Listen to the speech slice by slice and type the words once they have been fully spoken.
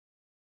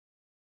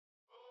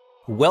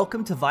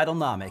Welcome to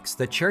Vitalnomics,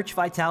 the Church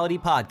Vitality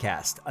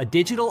Podcast, a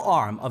digital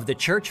arm of the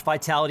Church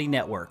Vitality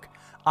Network.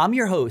 I'm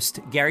your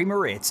host, Gary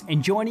Moritz,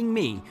 and joining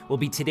me will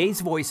be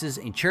today's voices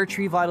in church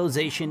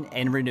revitalization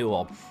and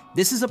renewal.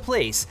 This is a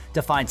place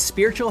to find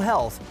spiritual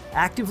health,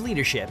 active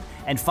leadership,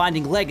 and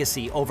finding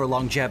legacy over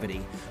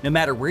longevity. No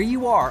matter where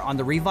you are on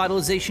the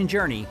revitalization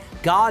journey,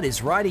 God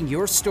is writing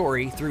your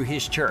story through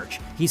His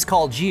church. He's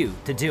called you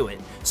to do it.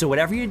 So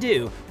whatever you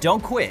do,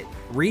 don't quit,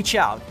 reach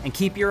out, and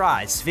keep your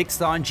eyes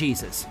fixed on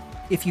Jesus.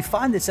 If you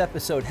find this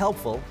episode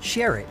helpful,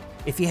 share it.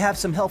 If you have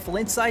some helpful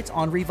insights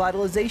on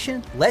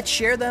revitalization, let's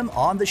share them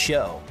on the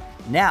show.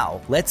 Now,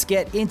 let's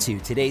get into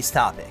today's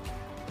topic.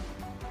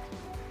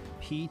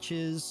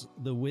 Peaches,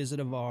 The Wizard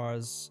of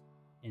Oz,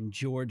 and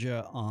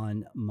Georgia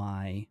on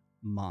my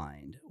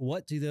mind.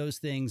 What do those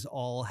things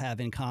all have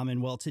in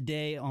common? Well,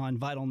 today on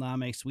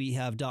Vitalnomics, we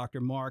have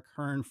Dr. Mark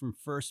Hearn from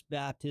First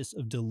Baptist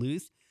of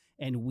Duluth,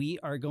 and we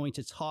are going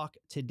to talk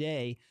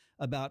today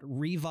about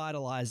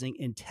revitalizing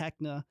in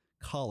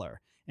Technicolor.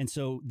 And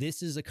so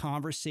this is a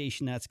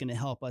conversation that's going to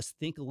help us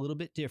think a little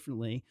bit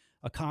differently,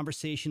 a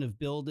conversation of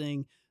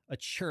building a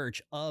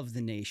church of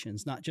the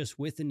nations, not just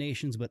with the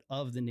nations, but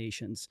of the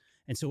nations.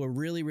 And so we're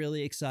really,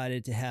 really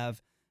excited to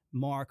have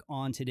Mark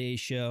on today's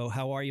show.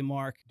 How are you,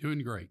 Mark?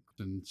 Doing great,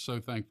 and so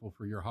thankful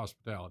for your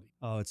hospitality.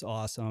 Oh, it's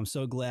awesome. I'm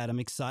so glad. I'm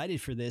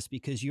excited for this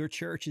because your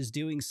church is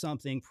doing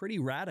something pretty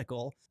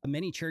radical.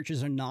 Many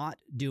churches are not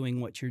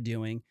doing what you're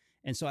doing.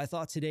 And so I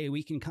thought today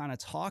we can kind of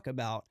talk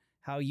about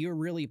how you're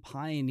really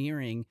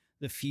pioneering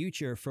the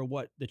future for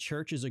what the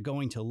churches are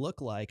going to look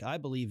like, I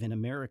believe, in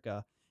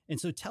America. And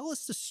so tell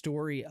us the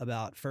story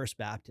about First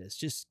Baptist.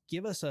 Just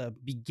give us a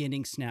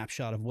beginning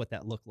snapshot of what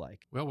that looked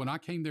like. Well, when I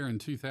came there in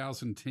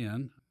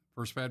 2010,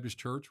 First Baptist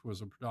Church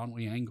was a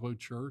predominantly Anglo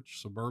church,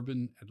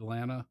 suburban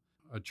Atlanta,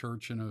 a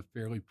church in a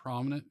fairly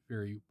prominent,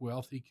 very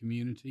wealthy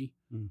community.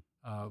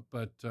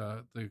 But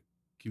the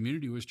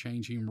community was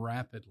changing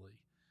rapidly.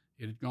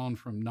 It had gone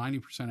from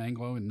 90%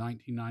 Anglo in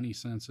 1990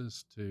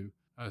 census to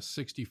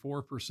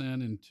 64%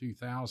 in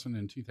 2000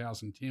 and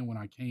 2010. When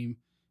I came,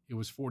 it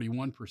was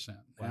 41%.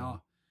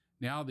 Wow.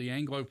 Now the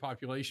Anglo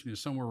population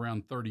is somewhere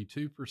around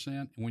 32%.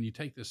 And when you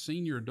take the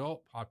senior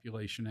adult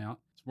population out,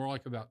 it's more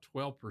like about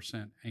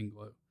 12%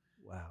 Anglo.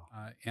 Wow.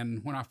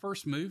 And when I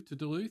first moved to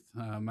Duluth,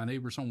 my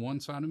neighbors on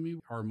one side of me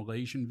are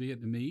Malaysian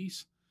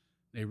Vietnamese.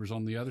 Neighbors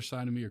on the other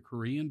side of me are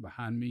Korean.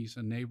 Behind me is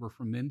a neighbor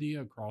from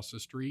India. Across the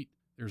street,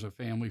 there's a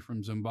family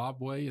from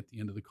Zimbabwe. At the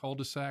end of the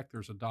cul-de-sac,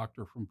 there's a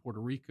doctor from Puerto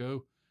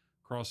Rico.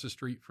 Across the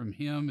street from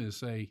him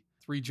is a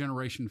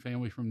three-generation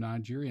family from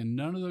Nigeria. And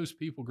none of those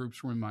people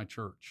groups were in my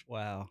church.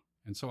 Wow.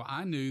 And so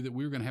I knew that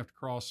we were going to have to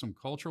cross some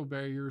cultural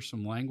barriers,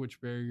 some language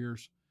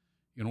barriers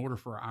in order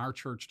for our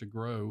church to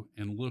grow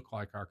and look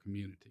like our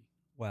community.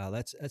 Wow,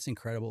 that's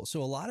incredible.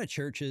 So a lot of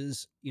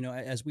churches,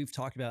 as we've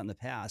talked about in the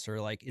past,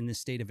 are like in this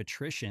state of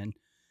attrition.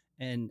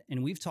 And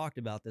we've talked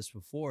about this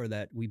before,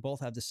 that we both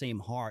have the same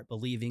heart,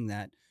 believing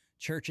that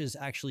churches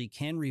actually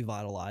can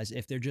revitalize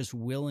if they're just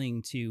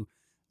willing to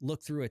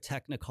look through a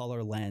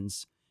Technicolor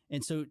lens.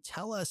 And so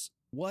tell us,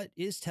 what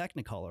is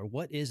Technicolor?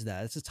 What is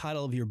that? It's the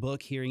title of your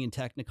book, Hearing in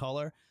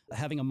Technicolor,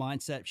 Having a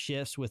Mindset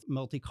Shifts with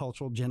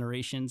Multicultural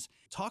Generations.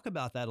 Talk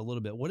about that a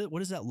little bit. What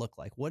does that look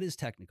like? What is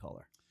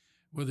Technicolor?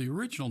 Well, the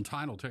original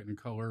title,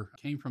 Technicolor,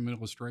 came from an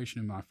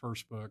illustration in my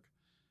first book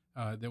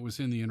that was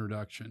in the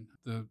introduction.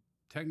 The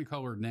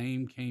Technicolor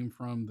name came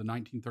from the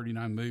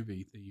 1939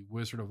 movie, The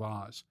Wizard of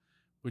Oz,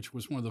 which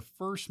was one of the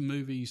first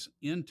movies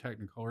in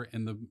Technicolor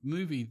and the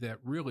movie that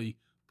really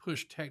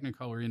pushed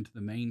Technicolor into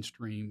the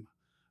mainstream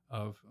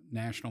of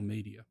national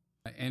media.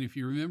 And if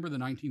you remember the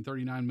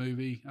 1939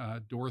 movie,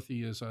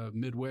 Dorothy is a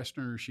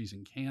Midwesterner. She's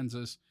in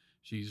Kansas.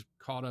 She's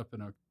caught up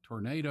in a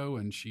tornado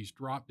and she's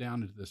dropped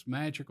down into this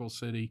magical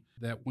city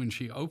that when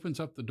she opens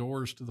up the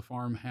doors to the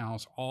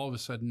farmhouse, all of a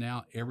sudden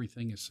now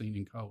everything is seen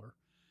in color.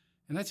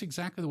 And that's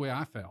exactly the way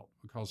I felt,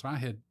 because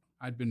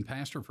I'd been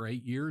pastor for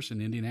 8 years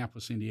in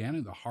Indianapolis,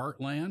 Indiana, the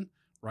heartland,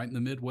 right in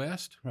the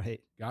Midwest. Right.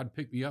 God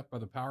picked me up by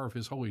the power of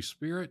His Holy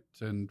Spirit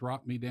and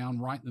dropped me down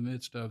right in the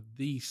midst of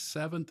the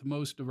seventh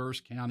most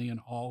diverse county in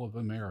all of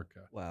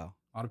America. Wow.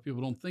 A lot of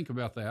people don't think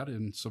about that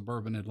in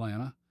suburban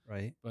Atlanta.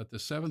 Right. But the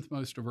seventh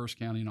most diverse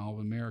county in all of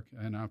America.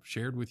 And I've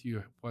shared with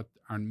you what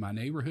my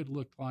neighborhood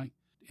looked like,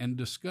 and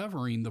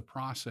discovering the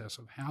process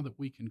of how that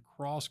we can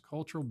cross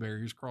cultural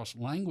barriers, cross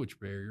language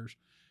barriers,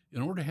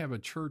 in order to have a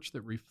church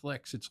that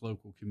reflects its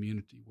local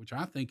community, which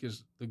I think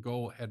is the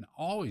goal, had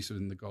always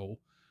been the goal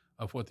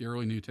of what the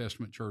early New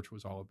Testament church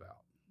was all about.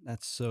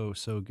 That's so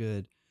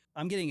good.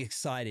 I'm getting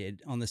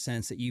excited on the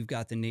sense that you've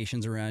got the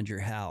nations around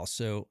your house.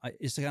 So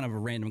it's kind of a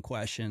random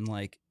question.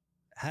 Like,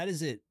 how's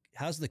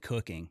the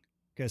cooking?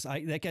 Because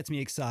that gets me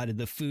excited.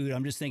 The food,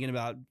 I'm just thinking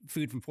about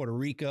food from Puerto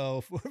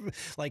Rico.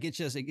 Like,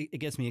 it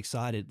gets me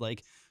excited.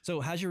 Like, so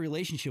how's your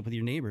relationship with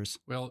your neighbors?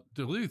 Well,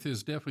 Duluth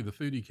is definitely the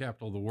foodie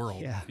capital of the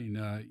world. Yeah. I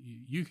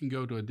mean, you can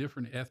go to a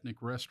different ethnic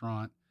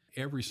restaurant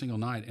every single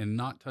night and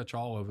not touch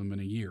all of them in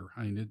a year.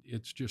 I mean,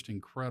 it's just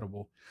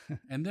incredible.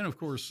 And then, of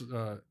course,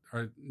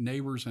 our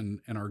neighbors and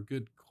our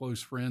good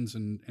close friends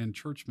and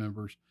church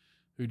members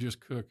who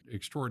just cook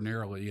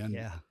extraordinarily. And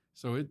Yeah.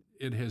 so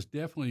it has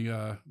definitely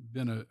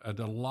been a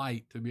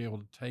delight to be able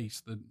to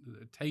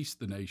taste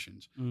the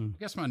nations. I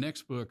guess my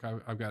next book,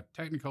 I've got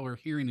Technicolor,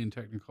 Hearing in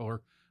Technicolor.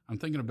 I'm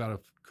thinking about a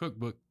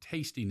cookbook,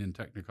 Tasting in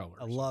Technicolor.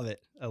 I love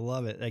it. I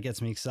love it. That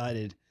gets me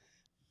excited.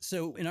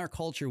 So in our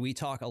culture, we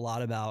talk a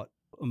lot about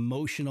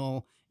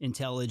emotional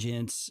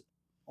intelligence,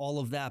 all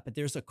of that, but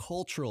there's a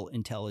cultural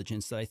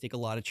intelligence that I think a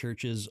lot of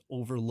churches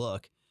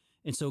overlook.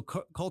 And so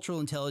cultural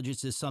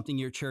intelligence is something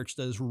your church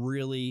does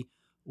really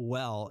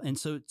well. And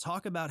so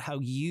talk about how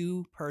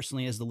you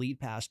personally, as the lead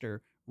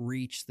pastor,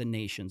 reach the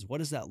nations. What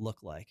does that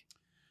look like?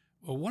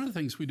 Well, one of the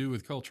things we do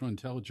with cultural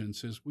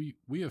intelligence is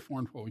we have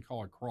formed what we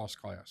call a cross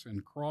class.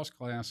 And cross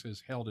class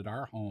is held at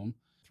our home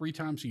 3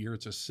 times a year.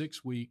 It's a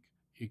 6-week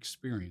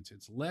experience.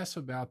 It's less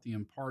about the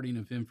imparting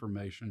of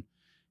information.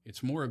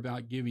 It's more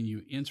about giving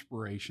you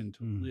inspiration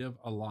to live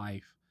a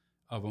life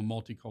of a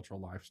multicultural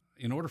life.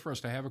 In order for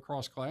us to have a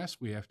cross class,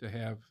 we have to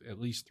have at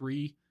least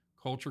 3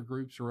 culture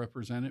groups are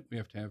represented. We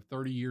have to have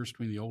 30 years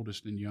between the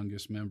oldest and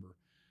youngest member.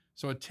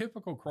 So a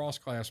typical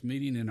cross-class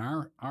meeting in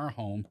our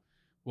home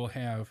will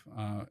have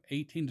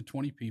 18 to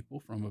 20 people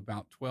from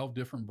about 12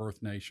 different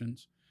birth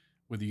nations,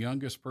 with the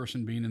youngest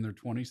person being in their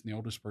 20s and the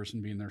oldest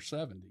person being in their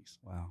 70s.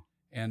 Wow.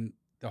 And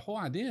the whole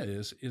idea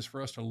is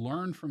for us to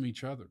learn from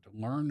each other, to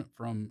learn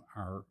from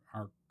our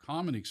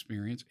common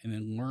experience, and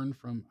then learn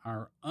from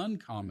our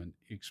uncommon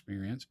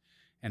experience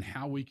and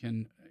how we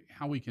can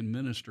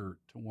minister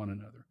to one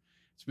another.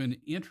 It's been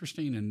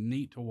interesting and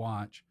neat to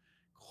watch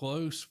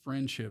close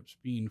friendships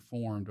being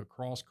formed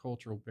across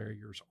cultural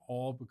barriers,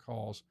 all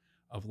because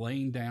of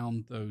laying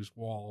down those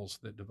walls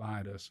that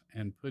divide us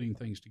and putting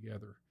things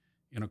together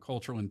in a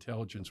cultural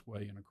intelligence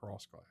way in a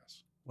cross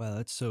class. Wow,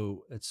 that's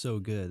so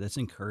good. That's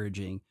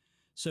encouraging.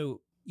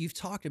 So you've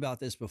talked about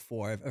this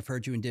before. I've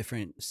heard you in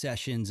different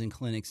sessions and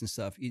clinics and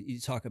stuff. You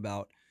talk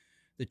about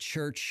the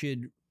church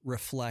should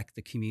reflect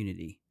the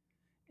community.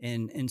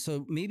 And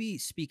so maybe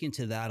speak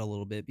into that a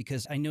little bit,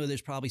 because I know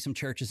there's probably some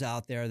churches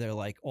out there that are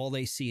like, all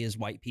they see is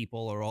white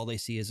people, or all they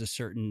see is a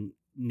certain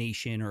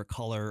nation or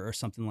color or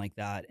something like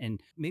that. And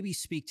maybe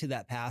speak to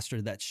that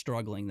pastor that's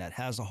struggling, that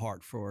has a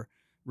heart for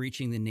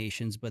reaching the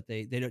nations, but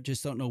they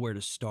just don't know where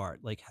to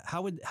start. Like,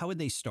 how would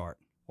they start?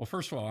 Well,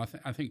 first of all,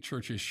 I think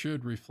churches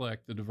should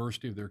reflect the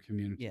diversity of their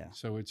community. Yeah.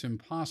 So it's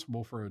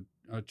impossible for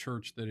a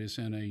church that is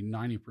in a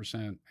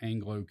 90%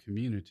 Anglo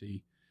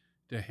community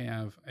to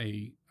have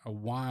a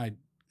wide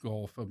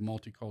gulf of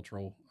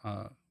multicultural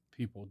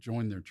people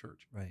join their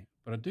church. Right.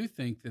 But I do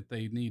think that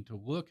they need to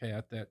look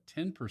at that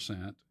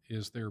 10%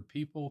 is there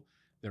people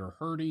that are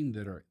hurting,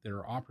 that are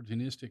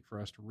opportunistic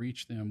for us to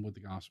reach them with the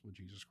gospel of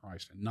Jesus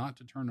Christ, and not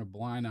to turn a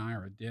blind eye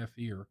or a deaf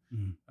ear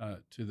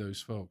to those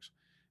folks.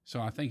 So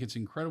I think it's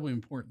incredibly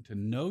important to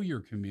know your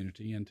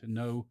community and to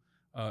know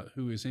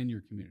who is in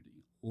your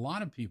community. A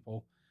lot of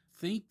people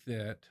think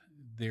that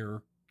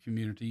their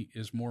community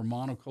is more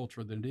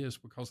monocultural than it is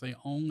because they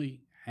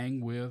only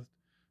hang with,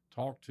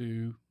 talk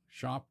to,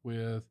 shop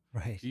with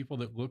people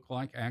that look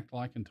like, act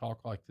like, and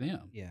talk like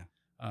them. Yeah.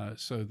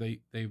 So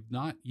they've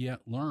not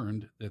yet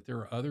learned that there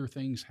are other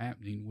things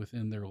happening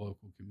within their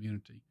local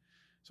community.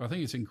 So I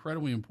think it's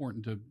incredibly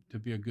important to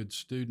be a good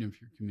student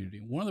of your community.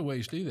 And one of the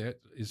ways to do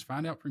that is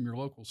find out from your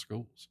local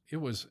schools. It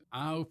was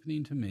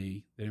eye-opening to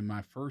me that in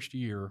my first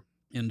year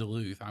in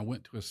Duluth, I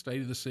went to a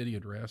State of the City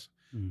address.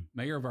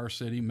 Mayor of our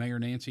city, Mayor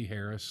Nancy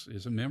Harris,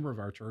 is a member of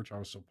our church. I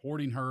was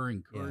supporting her,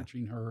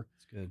 encouraging her.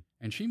 That's good.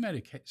 And she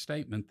made a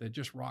statement that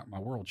just rocked my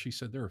world. She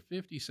said there are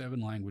 57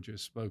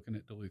 languages spoken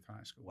at Duluth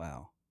High School.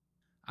 Wow.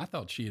 I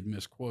thought she had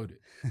misquoted.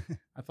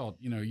 I thought,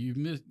 you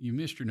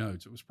missed your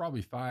notes. It was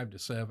probably 5 to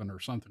 7 or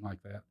something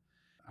like that.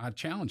 I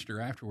challenged her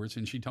afterwards,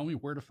 and she told me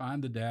where to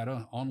find the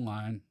data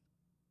online.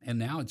 And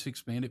now it's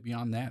expanded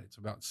beyond that. It's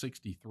about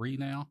 63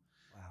 now.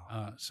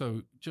 Wow.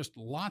 So just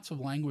lots of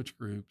language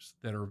groups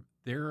that are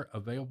there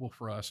available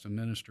for us to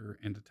minister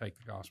and to take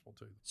the gospel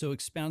to. So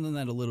expound on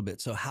that a little bit.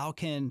 So how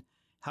can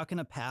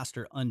a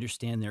pastor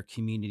understand their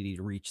community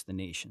to reach the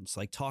nations?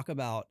 Like, talk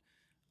about,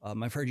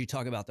 I've heard you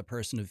talk about the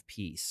person of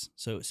peace.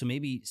 So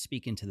maybe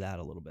speak into that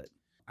a little bit.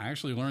 I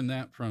actually learned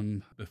that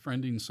from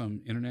befriending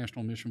some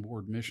International Mission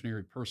Board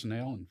missionary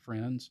personnel and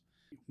friends.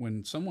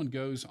 When someone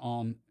goes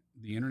on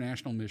the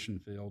international mission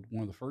field,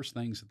 one of the first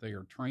things that they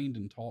are trained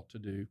and taught to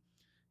do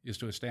is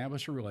to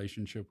establish a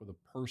relationship with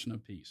a person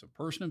of peace. A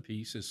person of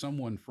peace is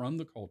someone from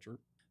the culture.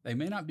 They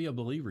may not be a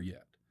believer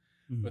yet,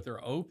 but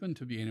they're open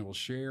to being able to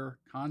share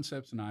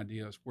concepts and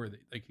ideas where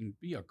they can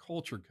be a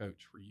culture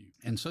coach for you.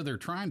 And so they're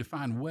trying to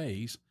find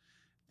ways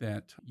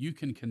that you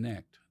can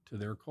connect to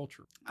their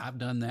culture. I've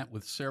done that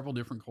with several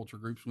different culture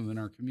groups within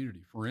our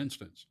community. For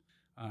instance,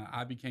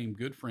 I became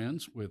good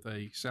friends with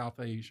a South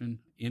Asian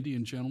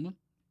Indian gentleman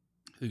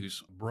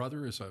whose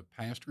brother is a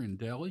pastor in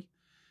Delhi,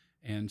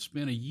 and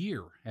spent a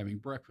year having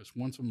breakfast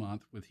once a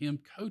month with him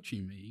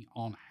coaching me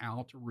on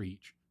how to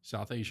reach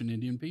South Asian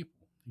Indian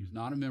people. He was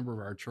not a member of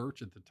our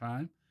church at the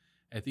time.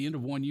 At the end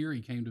of 1 year,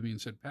 he came to me and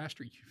said,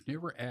 "Pastor, you've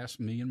never asked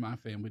me and my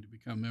family to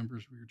become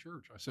members of your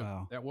church." I said,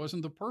 Wow. That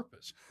wasn't the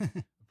purpose.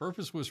 The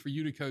purpose was for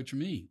you to coach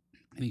me.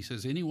 And he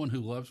says, anyone who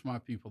loves my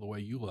people the way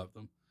you love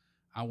them,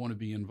 I want to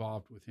be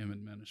involved with him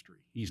in ministry.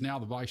 He's now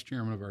the vice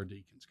chairman of our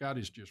deacons. God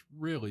has just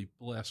really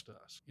blessed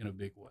us in a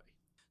big way.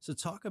 So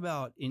talk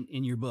about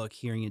in your book,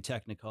 Hearing in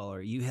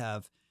Technicolor, you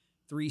have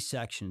 3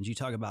 sections. You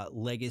talk about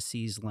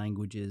legacies,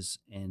 languages,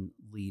 and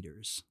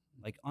leaders.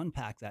 Like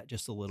unpack that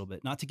just a little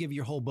bit. Not to give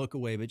your whole book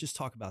away, but just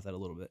talk about that a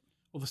little bit.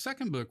 Well, the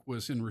second book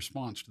was in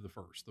response to the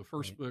first. The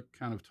first Right. book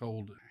kind of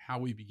told how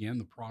we began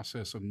the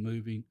process of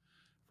moving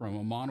from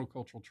a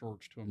monocultural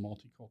church to a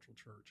multicultural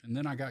church. And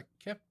then I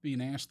kept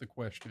being asked the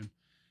question,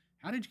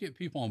 how did you get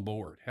people on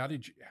board? How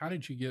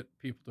did you get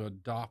people to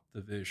adopt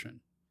the vision?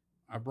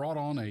 I brought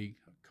on a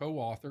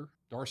co-author,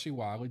 Darcy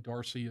Wiley.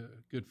 Darcy, a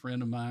good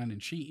friend of mine,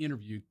 and she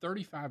interviewed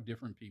 35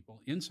 different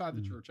people inside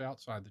the church,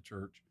 outside the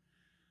church,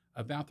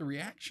 about the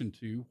reaction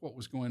to what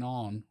was going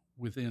on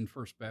within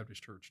First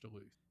Baptist Church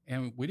Duluth.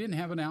 And we didn't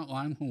have an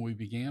outline when we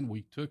began.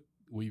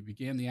 We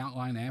began the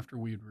outline after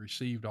we had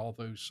received all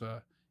those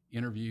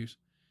interviews.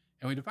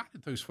 And we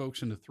divided those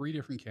folks into 3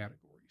 different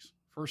categories.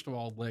 First of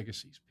all,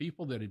 legacies,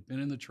 people that had been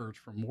in the church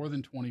for more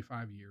than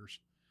 25 years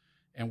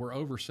and were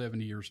over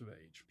 70 years of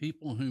age,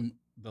 people whom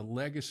the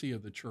legacy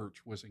of the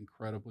church was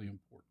incredibly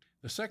important.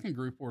 The second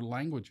group were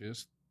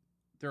languages.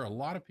 There are a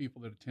lot of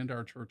people that attend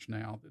our church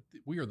now that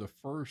we are the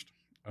first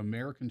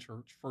American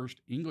church,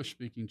 first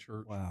English-speaking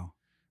church, Wow.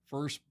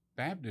 first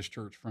Baptist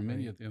church for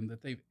many of them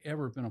that they've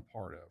ever been a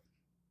part of.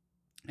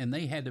 And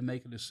they had to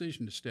make a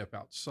decision to step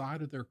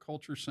outside of their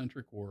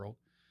culture-centric world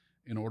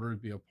in order to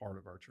be a part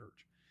of our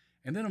church.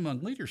 And then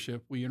among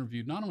leadership, we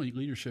interviewed not only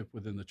leadership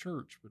within the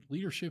church, but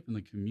leadership in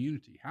the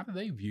community. How do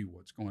they view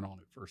what's going on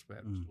at First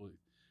Baptist Duluth?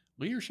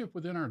 Leadership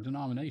within our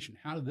denomination,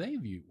 how do they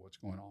view what's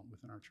going on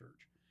within our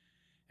church?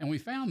 And we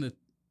found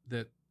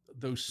that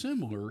though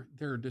similar,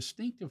 there are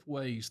distinctive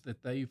ways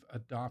that they've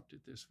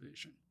adopted this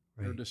vision.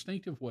 Right. There are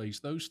distinctive ways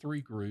those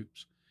 3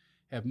 groups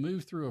have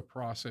moved through a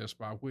process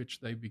by which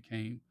they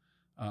became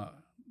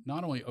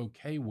not only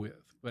okay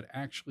with, but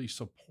actually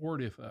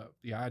supportive of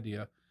the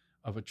idea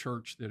of a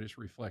church that is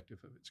reflective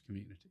of its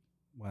community.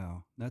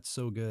 Wow, that's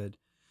so good.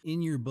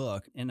 In your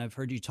book, and I've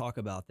heard you talk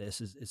about this,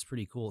 it's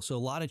pretty cool. So a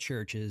lot of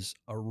churches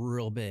are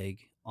real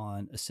big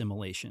on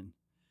assimilation.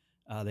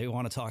 They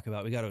want to talk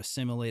about, we got to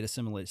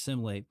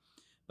assimilate.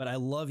 But I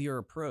love your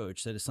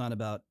approach that it's not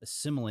about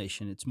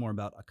assimilation, it's more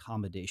about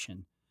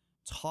accommodation.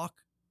 Talk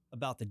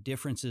about the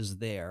differences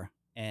there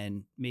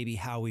and maybe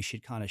how we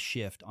should kind of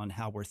shift on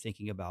how we're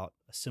thinking about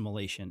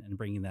assimilation and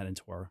bringing that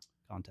into our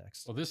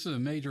context. Well, this is a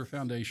major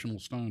foundational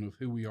stone of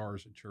who we are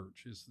as a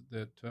church, is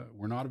that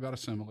we're not about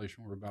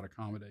assimilation, we're about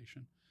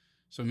accommodation.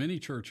 So many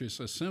churches,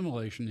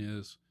 assimilation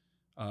is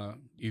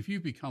if you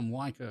become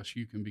like us,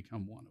 you can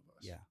become one of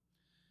us. Yeah.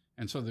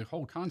 And so the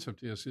whole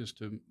concept is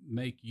to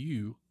make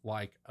you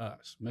like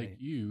us, make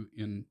you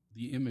in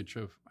the image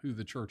of who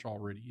the church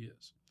already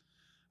is.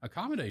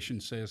 Accommodation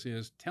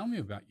says tell me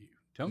about you.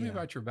 Tell me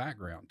about your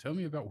background. Tell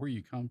me about where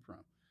you come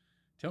from.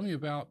 Tell me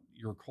about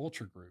your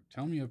culture group.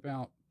 Tell me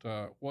about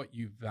what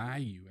you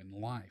value in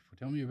life.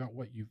 Tell me about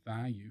what you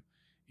value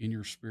in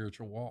your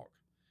spiritual walk.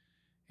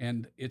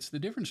 And it's the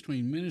difference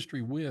between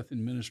ministry with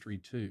and ministry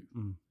to.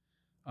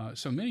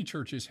 So many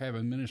churches have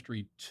a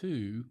ministry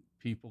to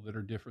people that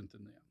are different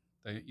than them.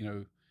 They,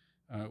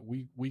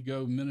 we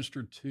go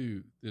minister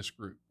to this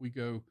group. We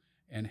go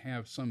and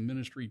have some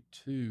ministry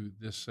to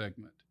this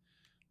segment.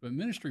 But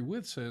ministry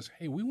with says,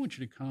 hey, we want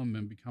you to come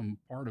and become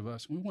part of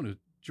us. We want to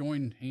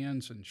join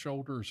hands and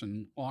shoulders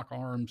and lock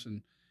arms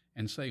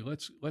and say,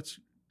 let's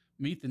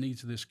meet the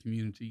needs of this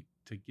community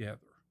together.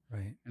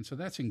 Right. And so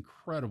that's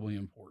incredibly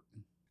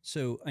important.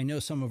 So I know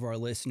some of our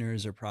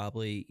listeners are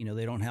probably,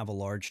 they don't have a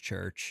large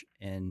church,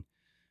 and,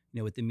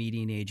 with the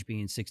median age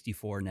being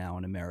 64 now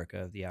in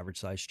America, the average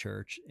size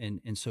church.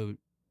 And so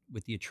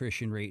with the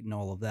attrition rate and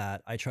all of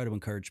that, I try to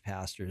encourage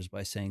pastors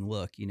by saying,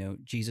 look,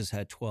 Jesus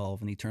had 12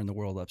 and he turned the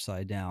world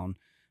upside down.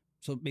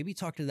 So maybe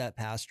talk to that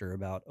pastor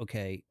about,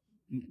 okay,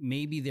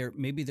 maybe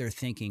they're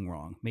thinking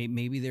wrong.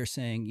 Maybe they're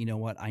saying, you know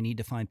what, I need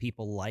to find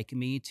people like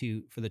me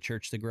for the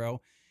church to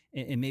grow.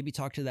 And maybe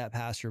talk to that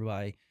pastor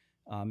by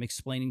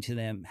explaining to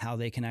them how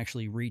they can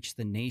actually reach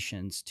the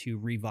nations to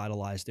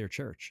revitalize their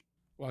church.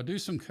 Well, I do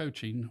some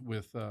coaching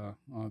with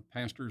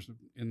pastors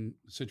in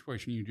the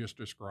situation you just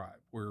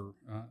described, where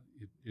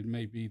it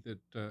may be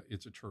that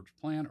it's a church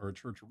plant or a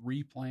church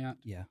replant.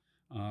 Yeah.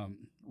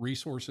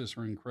 Resources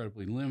are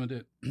incredibly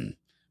limited.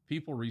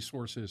 People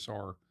resources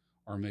are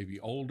maybe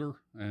older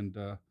and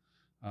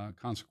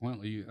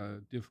consequently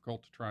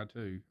difficult to try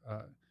to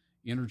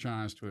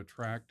energize to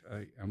attract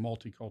a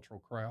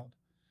multicultural crowd.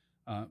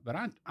 But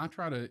I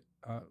try to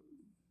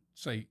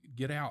say,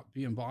 get out,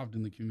 be involved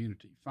in the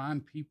community,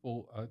 find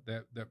people,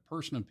 that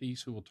person of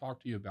peace who will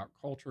talk to you about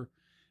culture,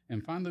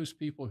 and find those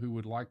people who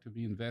would like to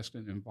be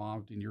invested and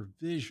involved in your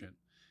vision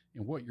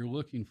and what you're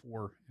looking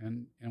for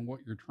and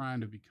what you're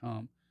trying to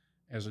become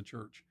as a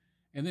church.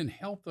 And then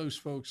help those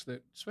folks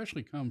that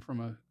especially come from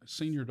a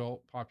senior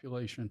adult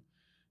population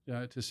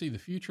to see the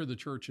future of the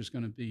church is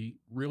going to be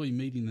really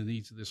meeting the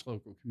needs of this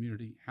local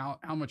community. How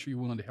much are you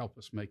willing to help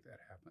us make that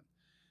happen?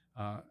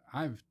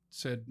 I've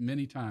said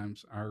many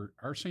times,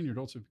 our senior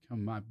adults have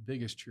become my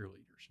biggest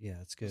cheerleaders. Yeah,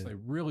 that's Because good. they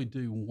really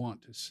do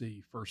want to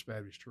see First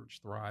Baptist Church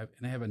thrive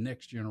and have a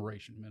next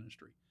generation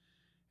ministry.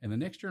 And the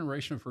next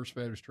generation of First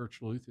Baptist Church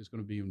Duluth is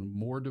going to be even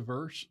more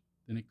diverse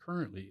than it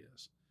currently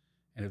is.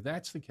 And if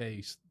that's the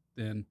case,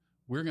 then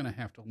we're going to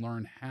have to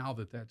learn how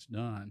that's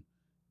done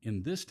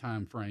in this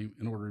time frame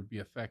in order to be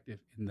effective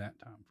in that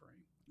time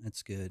frame.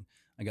 That's good.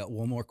 I got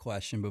one more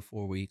question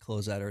before we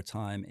close out our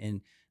time,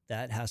 and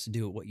that has to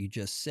do with what you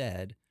just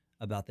said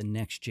about the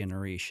next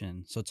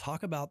generation. So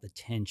talk about the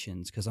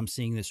tensions, because I'm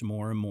seeing this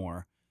more and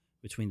more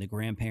between the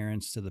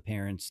grandparents to the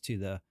parents to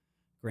the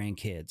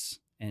grandkids,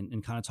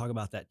 and kind of talk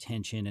about that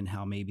tension and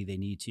how maybe they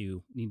need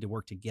to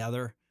work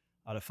together,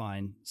 how to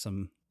find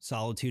some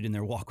solitude in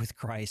their walk with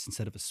Christ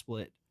instead of a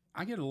split.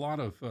 I get a lot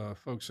of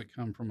folks that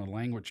come from a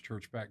language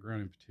church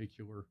background in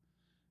particular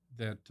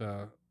that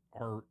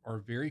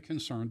are very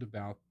concerned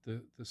about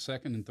the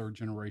second and third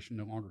generation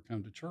no longer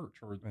come to church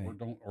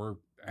or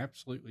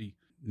absolutely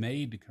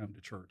made to come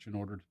to church in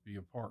order to be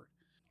a part.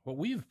 What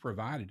we have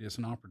provided is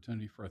an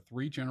opportunity for a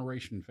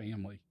 3-generation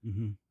family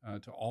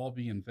to all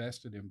be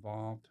invested,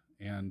 involved,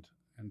 and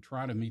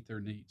try to meet their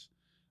needs.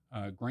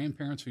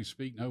 Grandparents who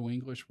speak no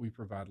English, we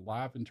provide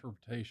live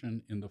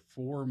interpretation in the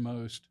 4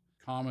 most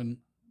common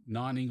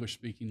non-English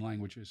speaking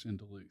languages in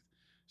Duluth.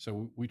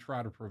 So we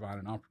try to provide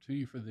an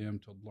opportunity for them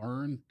to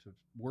learn, to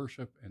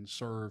worship, and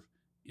serve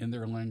in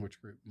their language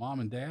group.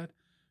 Mom and dad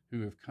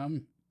who have come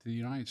to the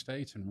United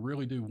States and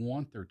really do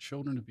want their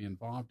children to be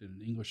involved in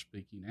an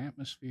English-speaking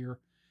atmosphere,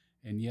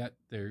 and yet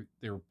they're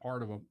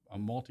part of a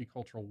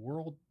multicultural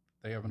world,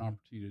 they have an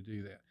opportunity to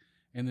do that.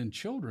 And then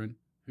children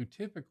who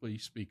typically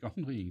speak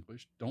only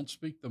English, don't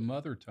speak the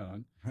mother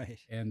tongue, Right.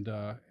 and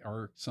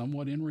are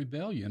somewhat in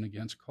rebellion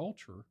against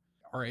culture,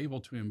 are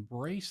able to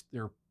embrace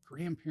their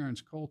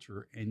grandparents'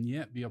 culture and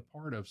yet be a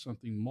part of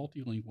something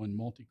multilingual and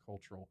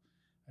multicultural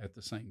at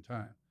the same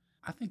time.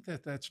 I think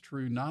that's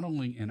true not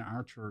only in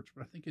our church,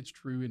 but I think it's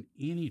true in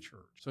any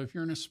church. So if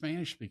you're in a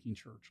Spanish-speaking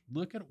church,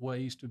 look at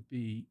ways to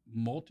be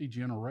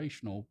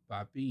multi-generational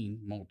by being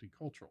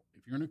multicultural.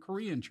 If you're in a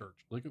Korean church,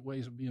 look at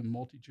ways of being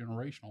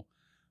multi-generational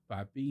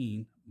by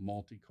being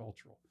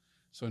multicultural.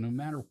 So no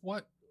matter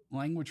what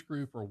language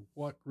group or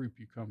what group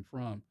you come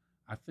from,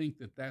 I think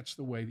that's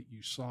the way that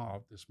you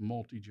solve this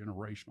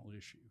multi-generational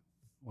issue.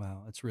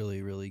 Wow, that's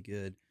really, really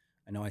good.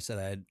 I know I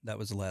said that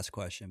was the last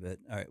question, but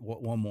all right,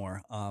 one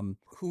more.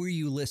 Who are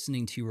you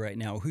listening to right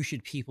now? Who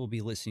should people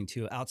be listening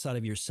to outside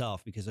of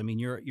yourself? Because I mean,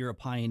 you're a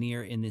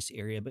pioneer in this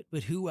area,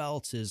 but who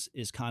else is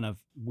kind of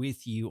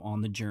with you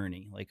on the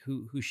journey? Like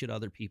who should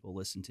other people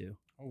listen to?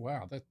 Oh,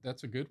 wow.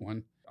 That's a good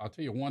one. I'll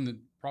tell you one that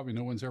probably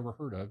no one's ever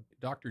heard of.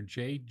 Dr.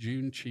 J.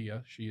 June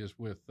Chia. She is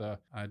with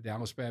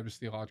Dallas Baptist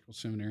Theological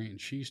Seminary,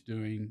 and she's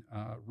doing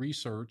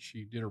research.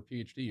 She did her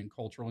PhD in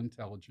cultural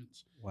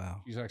intelligence.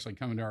 Wow. She's actually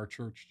coming to our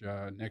church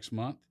next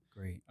month.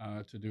 Great.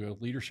 To do a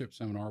leadership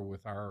seminar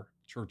with our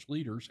church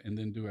leaders and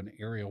then do an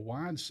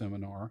area-wide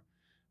seminar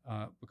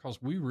because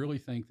we really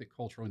think that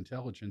cultural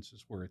intelligence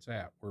is where it's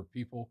at, where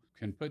people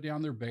can put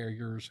down their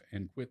barriers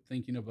and quit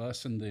thinking of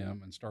us and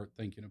them and start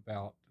thinking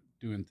about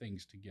doing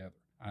things together.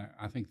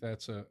 I think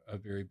that's a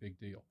very big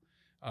deal.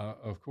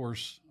 Of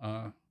course,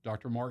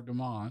 Dr. Mark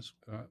DeMoss,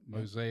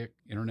 Mosaic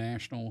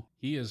International,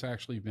 he has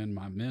actually been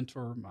my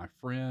mentor, my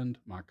friend,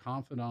 my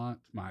confidant,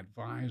 my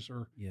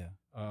advisor. Yeah.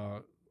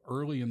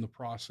 Early in the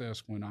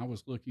process, when I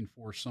was looking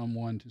for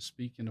someone to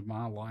speak into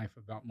my life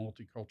about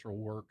multicultural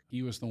work,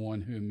 he was the one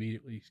who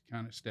immediately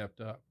kind of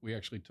stepped up. We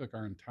actually took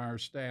our entire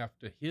staff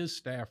to his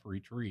staff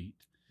retreat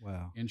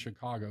in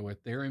Chicago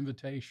at their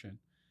invitation.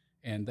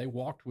 And they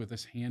walked with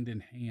us hand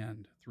in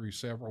hand through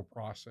several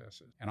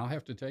processes. And I'll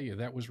have to tell you,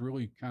 that was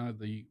really kind of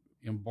the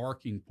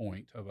embarking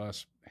point of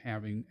us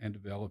having and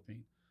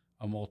developing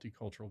a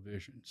multicultural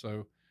vision.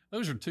 So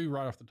those are 2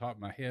 right off the top of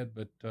my head,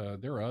 but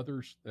there are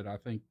others that I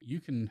think you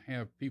can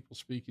have people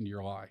speak into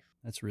your life.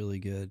 That's really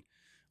good.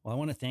 Well, I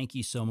want to thank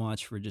you so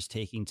much for just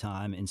taking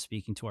time and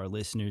speaking to our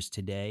listeners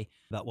today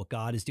about what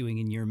God is doing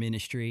in your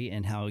ministry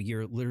and how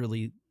you're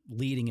literally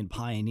leading and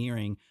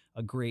pioneering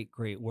a great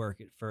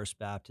work at First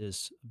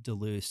Baptist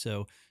Duluth.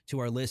 So to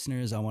our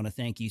listeners, I want to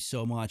thank you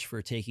so much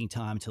for taking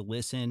time to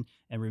listen.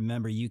 And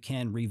remember, you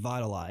can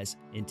revitalize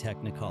in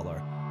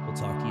Technicolor. We'll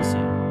talk to you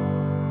soon.